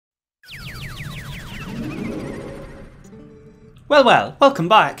Well, welcome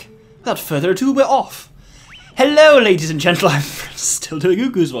back. Without further ado, we're off. Hello, ladies and gentlemen. I'm still doing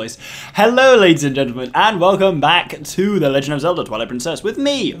Uku's voice. Hello, ladies and gentlemen, and welcome back to The Legend of Zelda Twilight Princess with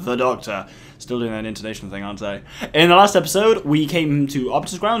me, the Doctor. Still doing that intonation thing, aren't I? In the last episode, we came to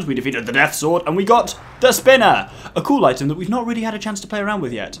Optus Grounds, we defeated the Death Sword, and we got the Spinner, a cool item that we've not really had a chance to play around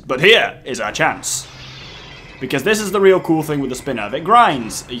with yet. But here is our chance. Because this is the real cool thing with the spinner. It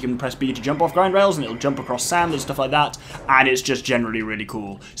grinds. You can press B to jump off grind rails and it'll jump across sand and stuff like that. And it's just generally really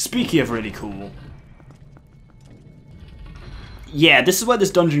cool. Speaking of really cool. Yeah, this is where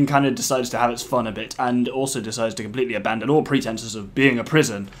this dungeon kind of decides to have its fun a bit. And also decides to completely abandon all pretenses of being a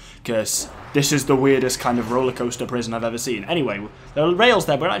prison. Because this is the weirdest kind of roller coaster prison I've ever seen. Anyway, there are rails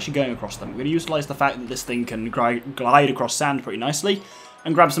there, but we're actually going across them. We're going to utilise the fact that this thing can glide across sand pretty nicely.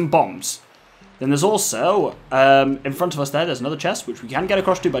 And grab some bombs. Then there's also, in front of us there's another chest, which we can get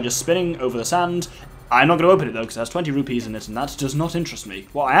across to by just spinning over the sand. I'm not going to open it, though, because it has 20 rupees in it, and that does not interest me.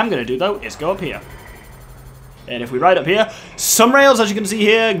 What I am going to do, though, is go up here. And if we ride up here, some rails, as you can see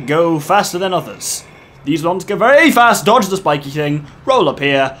here, go faster than others. These ones go very fast, dodge the spiky thing, roll up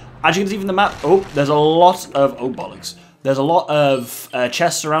here. As you can see from the map, there's a lot of, bollocks. There's a lot of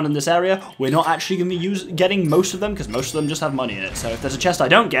chests around in this area. We're not actually going to be getting most of them, because most of them just have money in it. So if there's a chest I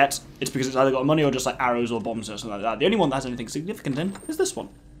don't get, it's because it's either got money or just like arrows or bombs or something like that. The only one that has anything significant in is this one.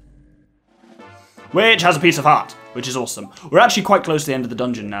 Which has a piece of heart, which is awesome. We're actually quite close to the end of the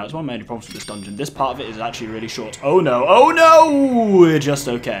dungeon now. It's one of my only problems with this dungeon. This part of it is actually really short. Oh no, we're just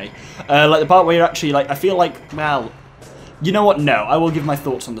okay. Like the part where you're actually like, I feel like, well... You know what? No, I will give my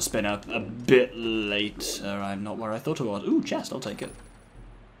thoughts on the spinner a bit later. I'm not where I thought I was. Ooh, chest, I'll take it.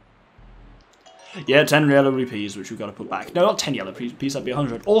 Yeah, 10 yellow rupees, which we've got to put back. No, not 10 yellow rupees, that'd be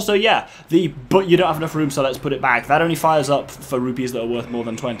 100. Also, yeah, but you don't have enough room, so let's put it back. That only fires up for rupees that are worth more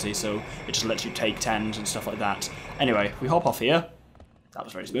than 20, so it just lets you take 10s and stuff like that. Anyway, we hop off here. That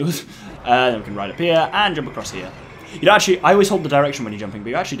was very smooth. Then we can ride up here and jump across here. You know, actually, I always hold the direction when you're jumping, but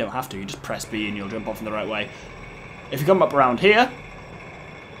you actually don't have to. You just press B and you'll jump off in the right way. If you come up around here,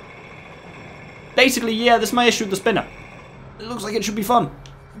 basically, yeah, this is my issue with the spinner. It looks like it should be fun,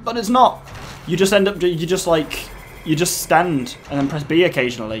 but it's not. You just end up, you just stand and then press B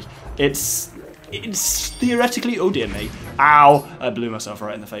occasionally. It's theoretically, oh dear me, ow, I blew myself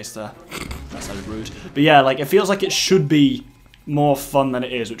right in the face there. That sounded rude. But yeah, like, it feels like it should be more fun than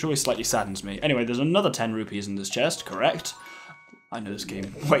it is, which always slightly saddens me. Anyway, there's another 10 rupees in this chest, correct? I know this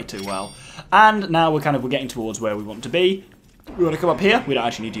game way too well. And now we're getting towards where we want to be. We want to come up here. We don't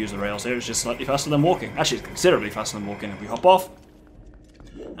actually need to use the rails here. It's just slightly faster than walking. Actually, it's considerably faster than walking if we hop off.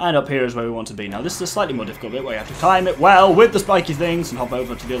 And up here is where we want to be. Now, this is a slightly more difficult bit where you have to time it well with the spiky things and hop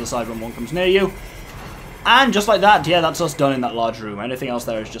over to the other side when one comes near you. And just like that, yeah, that's us done in that large room. Anything else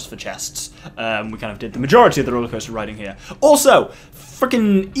there is just for chests. We kind of did the majority of the roller coaster riding here. Also,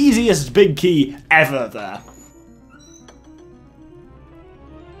 freaking easiest big key ever there.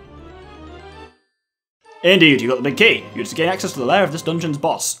 Indeed, you got the big key. You just gain access to the lair of this dungeon's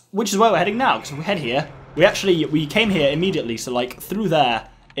boss, which is where we're heading now. Because if we head here, we came here immediately. So like through there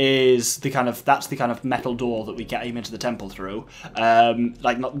is that's the kind of metal door that we came into the temple through.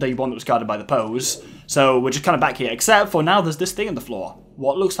 Like not the one that was guarded by the pose. So we're just kind of back here, except for now there's this thing in the floor.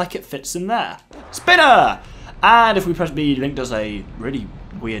 What looks like it fits in there? Spinner! And if we press B, Link does a really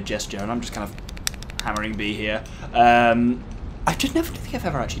weird gesture, and I'm just kind of hammering B here. I just never think I've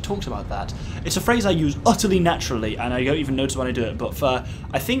ever actually talked about that. It's a phrase I use utterly naturally, and I don't even notice when I do it, but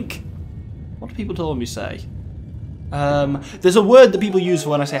I think, what do people normally say? There's a word that people use for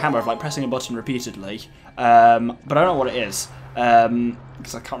when I say hammer, of like pressing a button repeatedly, but I don't know what it is,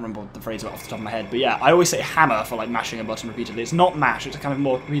 because I can't remember the phrase off the top of my head, but yeah, I always say hammer for like mashing a button repeatedly. It's not mash, it's a kind of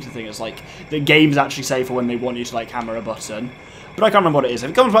more repeated thing. It's like the games actually say for when they want you to like hammer a button. But I can't remember what it is.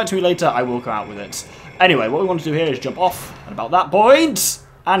 If it comes back to me later, I will come out with it. Anyway, what we want to do here is jump off at about that point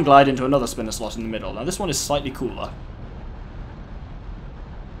and glide into another spinner slot in the middle. Now this one is slightly cooler.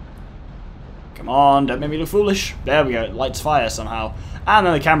 Come on, don't make me look foolish. There we go, it lights fire somehow. And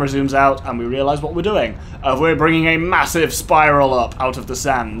then the camera zooms out and we realise what we're doing. We're bringing a massive spiral up out of the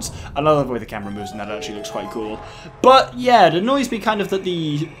sands. I love the way the camera moves and that actually looks quite cool. But yeah, it annoys me kind of that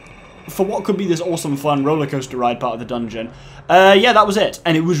for what could be this awesome fun roller coaster ride part of the dungeon, yeah, that was it.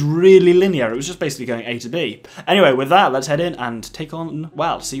 And it was really linear. It was just basically going A to B. Anyway, with that, let's head in and take on,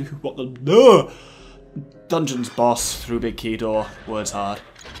 well, see what the dungeon's boss through big key door. Words hard.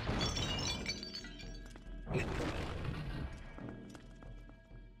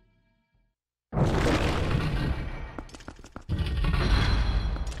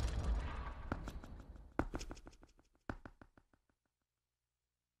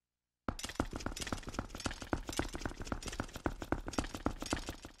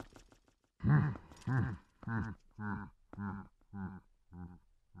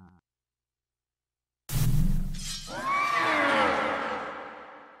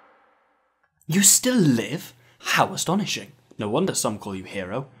 You still live? How astonishing. No wonder some call you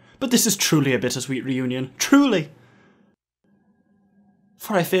hero. But this is truly a bittersweet reunion. Truly.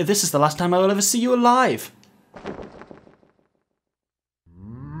 For I fear this is the last time I will ever see you alive.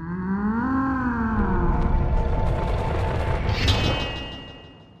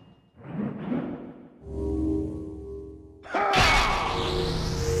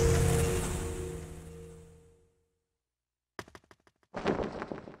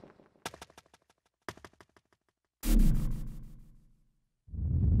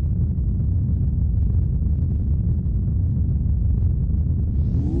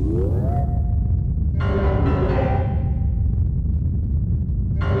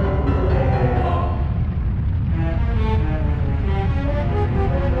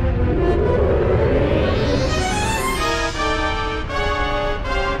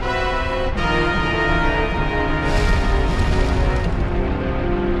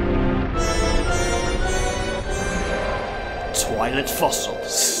 Twilight Fossil,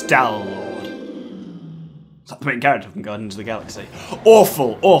 Star-Lord. Is that the main character from Guardians of the Galaxy?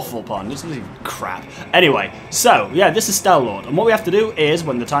 Awful, awful pun. This is even crap. Anyway, so, yeah, this is Star-Lord. And what we have to do is,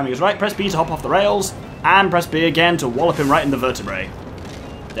 when the timing is right, press B to hop off the rails, and press B again to wallop him right in the vertebrae.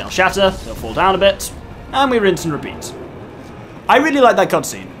 They'll shatter, they'll fall down a bit, and we rinse and repeat. I really like that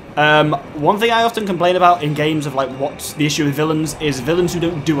cutscene. One thing I often complain about in games of, like, what's the issue with villains is villains who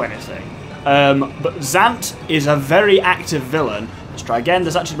don't do anything. But Zant is a very active villain. Let's try again.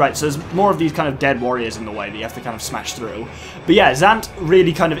 There's actually, right, so there's more of these kind of dead warriors in the way that you have to kind of smash through. But yeah, Zant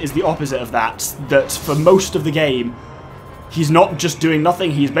really kind of is the opposite of that, that for most of the game, he's not just doing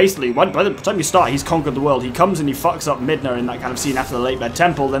nothing, he's basically, by the time you start, he's conquered the world. He comes and he fucks up Midna in that kind of scene after the Late Bed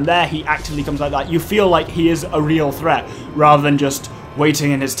Temple, then there he actively comes like that. You feel like he is a real threat, rather than just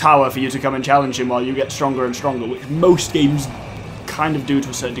waiting in his tower for you to come and challenge him while you get stronger and stronger, which most games kind of do to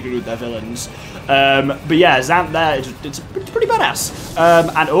a certain degree with their villains. But yeah, Zant there, it's pretty badass.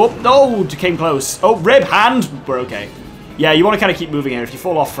 And oh, no, came close. Oh, rib hand, we're okay. Yeah, you want to kind of keep moving here. If you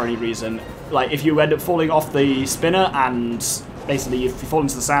fall off for any reason, like if you end up falling off the spinner and basically if you fall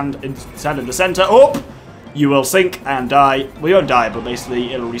into the sand in the center, oh, you will sink and die. Well, you won't die, but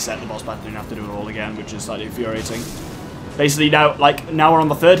basically it'll reset the boss battle and you have to do it all again, which is slightly infuriating. Basically now we're on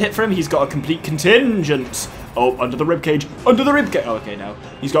the third hit for him. He's got a complete contingent. Oh, under the ribcage. Under the ribcage. Oh, okay, no.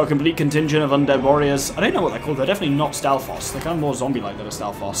 He's got a complete contingent of undead warriors. I don't know what they're called. They're definitely not Stalfos. They're kind of more zombie-like than a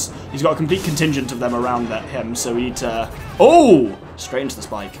Stalfos. He's got a complete contingent of them around him, so we need to... Oh! Straight into the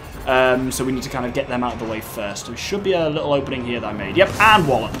spike. So we need to kind of get them out of the way first. There should be a little opening here that I made. Yep, and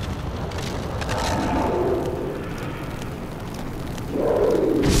wallop.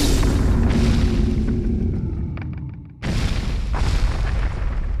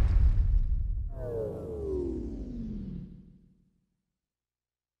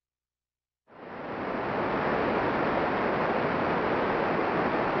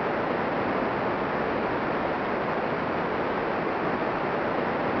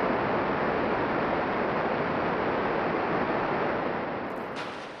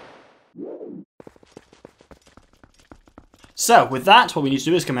 So, with that, what we need to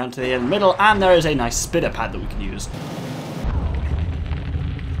do is come out to the middle, and there is a nice spitter pad that we can use.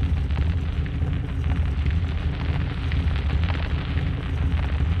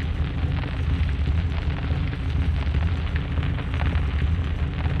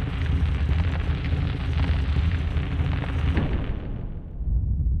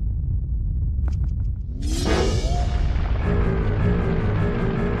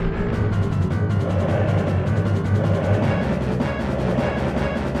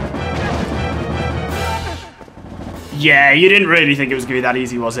 Yeah, you didn't really think it was going to be that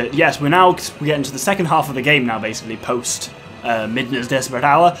easy, was it? Yes, we're getting to the second half of the game now, basically, post Midna's Desperate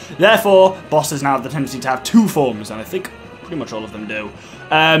Hour. Therefore, bosses now have the tendency to have two forms, and I think pretty much all of them do.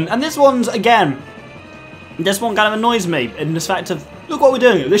 And this one's, again, this one kind of annoys me in this fact of, look what we're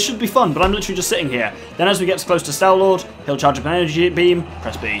doing, this should be fun, but I'm literally just sitting here. Then as we get close to Star-Lord, he'll charge up an energy beam,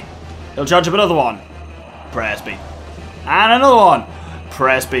 press B. He'll charge up another one, press B. And another one,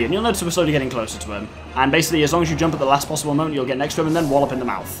 press B. And you'll notice we're slowly getting closer to him. And basically, as long as you jump at the last possible moment, you'll get next to him and then wallop in the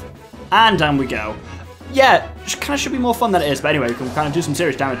mouth. And down we go. Yeah, kind of should be more fun than it is, but anyway, we can kind of do some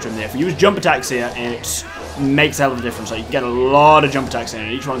serious damage to him there. If we use jump attacks here, it makes a hell of a difference. Like, you can get a lot of jump attacks in,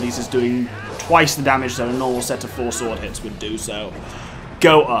 and each one of these is doing twice the damage that a normal set of 4 sword hits would do, so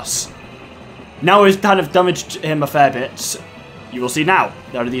go us. Now we've kind of damaged him a fair bit. You will see now,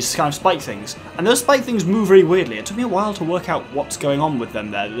 there are these kind of spike things. And those spike things move really weirdly. It took me a while to work out what's going on with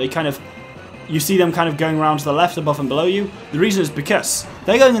them there. They kind of... You see them kind of going around to the left, above and below you. The reason is because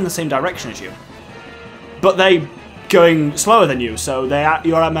they're going in the same direction as you. But they going slower than you, so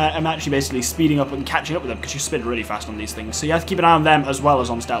I'm actually basically speeding up and catching up with them because you spin really fast on these things. So you have to keep an eye on them as well as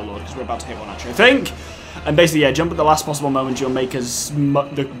on Stout Lord because we're about to hit one actually, I think. And basically, yeah, jump at the last possible moment. You'll make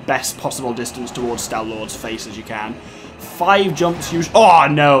the best possible distance towards Stout Lord's face as you can. 5 jumps usually. Oh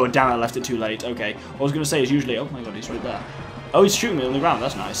no! Damn it, I left it too late. Okay, what I was going to say is usually. Oh my god, he's right there. Oh, he's shooting me on the ground.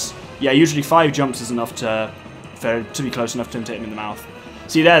 That's nice. Yeah, usually 5 jumps is enough to be close enough to hit him in the mouth.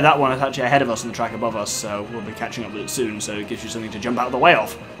 See there, that one is actually ahead of us on the track above us, so we'll be catching up with it soon. So it gives you something to jump out of the way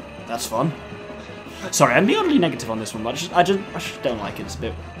of. That's fun. Sorry, I'm being oddly negative on this one, but I just don't like it. It's a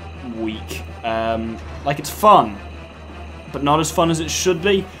bit weak. Like, it's fun, but not as fun as it should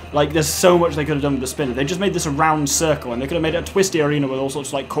be. Like, there's so much they could have done with the spinner. They just made this a round circle, and they could have made it a twisty arena with all sorts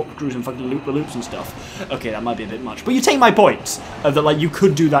of, like, corkscrews and fucking loop-the-loops and stuff. Okay, that might be a bit much. But you take my point, of that, like, you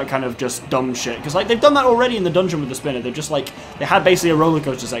could do that kind of just dumb shit. Because, like, they've done that already in the dungeon with the spinner. They've just, like, they had basically a roller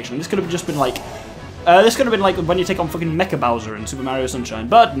coaster section. This could have just been, like, this could have been like when you take on fucking Mecha Bowser in Super Mario Sunshine,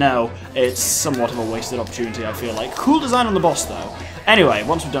 but no, it's somewhat of a wasted opportunity, I feel like. Cool design on the boss, though. Anyway,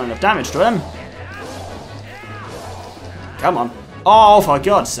 once we've done enough damage to him... Come on. Oh, for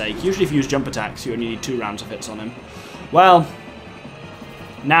God's sake. Usually if you use jump attacks, you only need 2 rounds of hits on him. Well,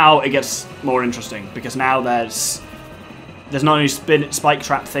 now it gets more interesting, because now there's not only spike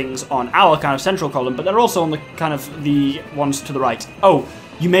trap things on our kind of central column, but they're also on the kind of the ones to the right. Oh,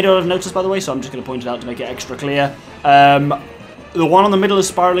 you may not have noticed, by the way, so I'm just going to point it out to make it extra clear. The one on the middle is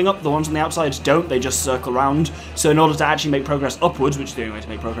spiraling up, the ones on the outsides don't, they just circle around. So in order to actually make progress upwards, which is the only way to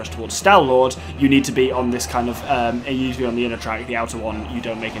make progress towards Stout Lord, you need to be on this kind of, you need to be on the inner track, the outer one, you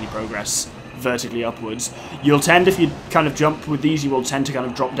don't make any progress vertically upwards. You'll tend, if you kind of jump with these, you will tend to kind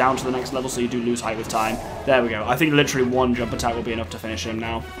of drop down to the next level, so you do lose height with time. There we go. I think literally 1 jump attack will be enough to finish him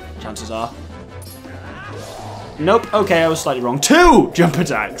now, chances are. Nope, okay, I was slightly wrong. 2 jump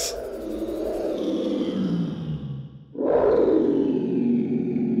attacks!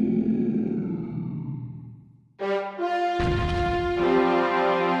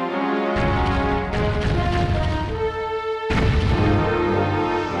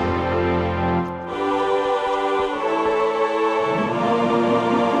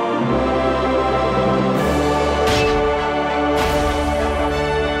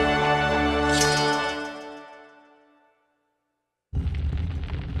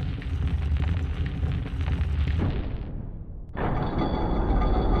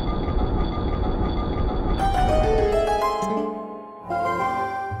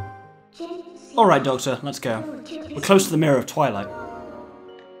 Alright, Doctor, let's go. We're close to the Mirror of Twilight.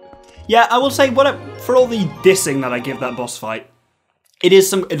 Yeah, I will say, for all the dissing that I give that boss fight, it is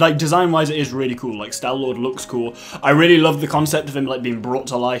some, like, design-wise, it is really cool. Like, Stout Lord looks cool. I really love the concept of him, like, being brought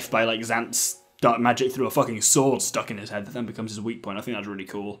to life by, like, Xant's dark magic through a fucking sword stuck in his head that then becomes his weak point. I think that's really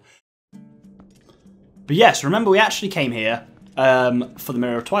cool. But yes, remember, we actually came here for the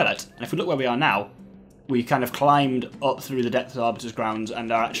Mirror of Twilight. And if we look where we are now, we kind of climbed up through the depths of Arbiter's grounds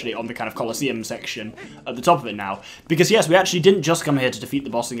and are actually on the kind of Colosseum section at the top of it now. Because yes, we actually didn't just come here to defeat the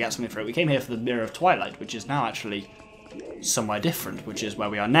boss and get something for it. We came here for the Mirror of Twilight, which is now actually somewhere different, which is where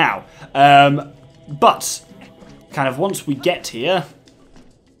we are now. But, kind of once we get here...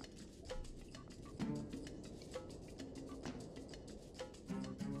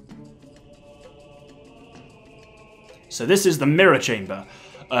 So this is the Mirror Chamber.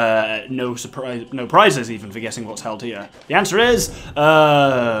 No prizes even for guessing what's held here. The answer is,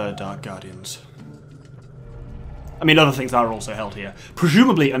 Dark Guardians. I mean, other things are also held here.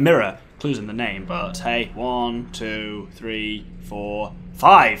 Presumably a mirror, clues in the name, but hey, 1, 2, 3, 4,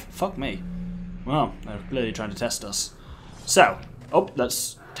 5. Fuck me. Well, they're clearly trying to test us. So, oh,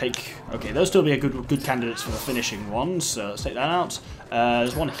 let's take, okay, those still be a good candidates for the finishing ones, so let's take that out.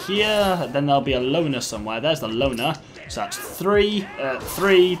 There's one here, then there'll be a loner somewhere. There's the loner. So that's 3,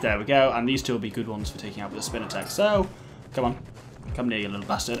 3, there we go, and these two will be good ones for taking out with a spin attack. So, come on, come near you little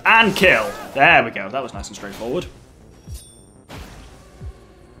bastard, and kill! There we go, that was nice and straightforward.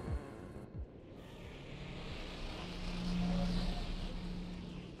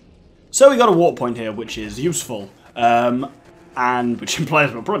 So we got a warp point here, which is useful, and which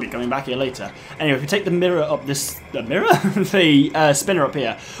implies we'll probably be coming back here later. Anyway, if you take the mirror up the spinner up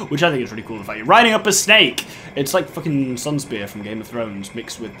here, which I think is really cool, the fact you're riding up a snake. It's like fucking Sunspear from Game of Thrones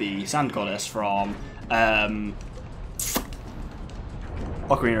mixed with the Sand Goddess from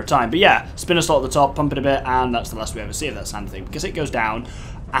Ocarina of Time. But yeah, spinner slot at the top, pump it a bit, and that's the last we ever see of that sand thing, because it goes down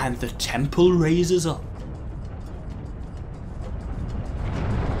and the temple raises up.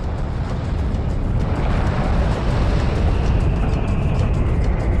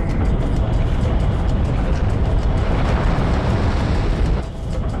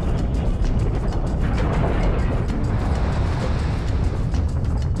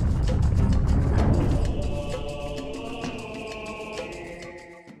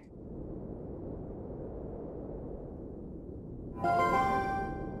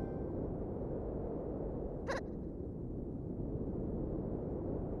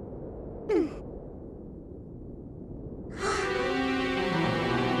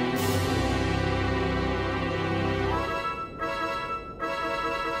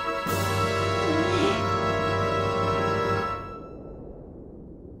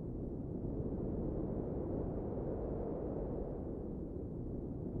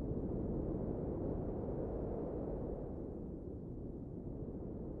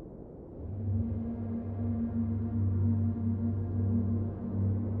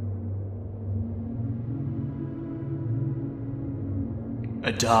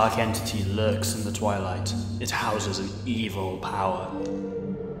 A dark entity lurks in the twilight. It houses an evil power.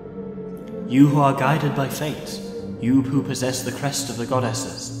 You who are guided by fate, you who possess the crest of the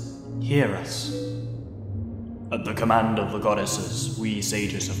goddesses, hear us. At the command of the goddesses, we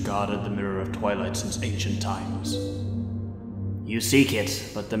sages have guarded the Mirror of Twilight since ancient times. You seek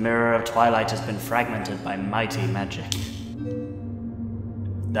it, but the Mirror of Twilight has been fragmented by mighty magic.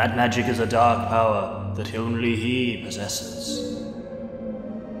 That magic is a dark power that only he possesses.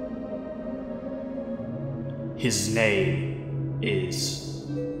 His name is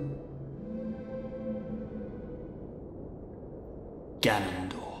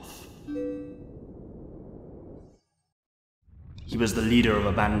Ganondorf. He was the leader of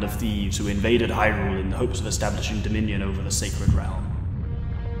a band of thieves who invaded Hyrule in the hopes of establishing dominion over the sacred realm.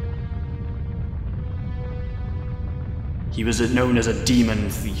 He was known as a demon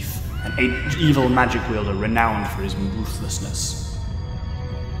thief, an evil magic wielder renowned for his ruthlessness.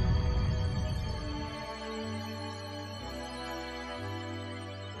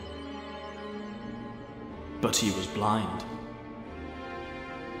 But he was blind.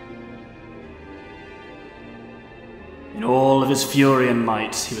 In all of his fury and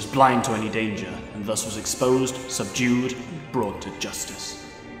might, he was blind to any danger, and thus was exposed, subdued, and brought to justice.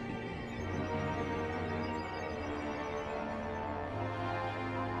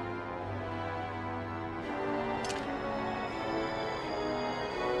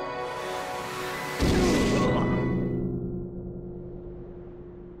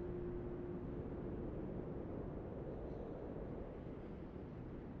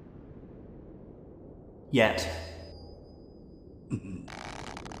 Yet,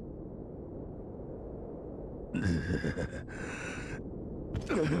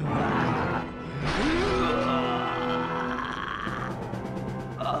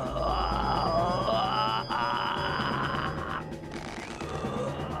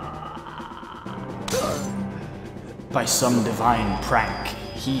 by some divine prank,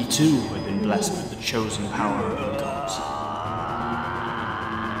 he too had been blessed with the chosen power of the gods.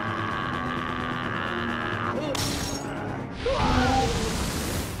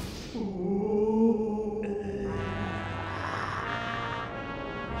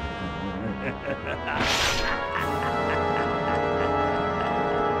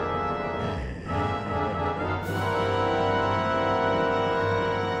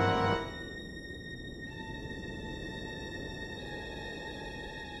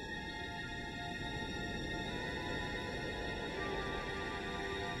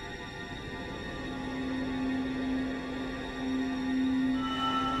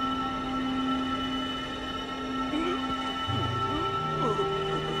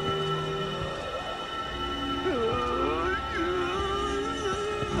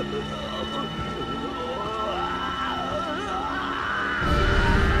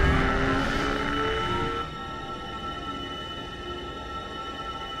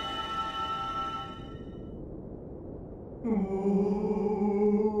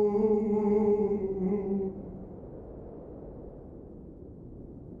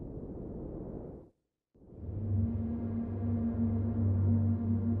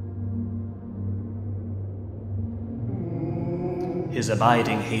 His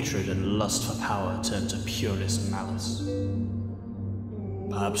abiding hatred and lust for power turned to purest malice.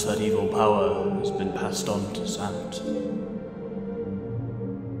 Perhaps that evil power has been passed on to Zant.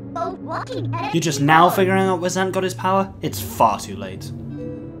 You're just now figuring out where Zant got his power? It's far too late.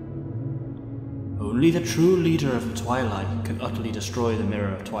 Only the true leader of the Twilight can utterly destroy the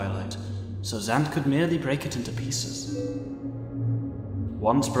Mirror of Twilight, so Zant could merely break it into pieces.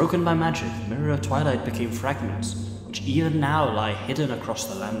 Once broken by magic, the Mirror of Twilight became fragments, which even now lie hidden across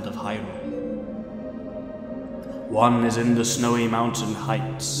the land of Hyrule. One is in the snowy mountain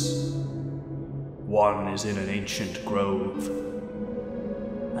heights, one is in an ancient grove,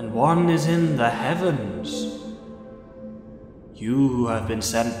 and one is in the heavens. You who have been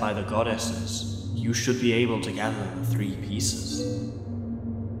sent by the goddesses, you should be able to gather the three pieces.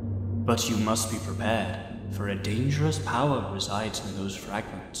 But you must be prepared, for a dangerous power resides in those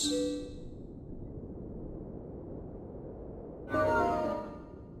fragments.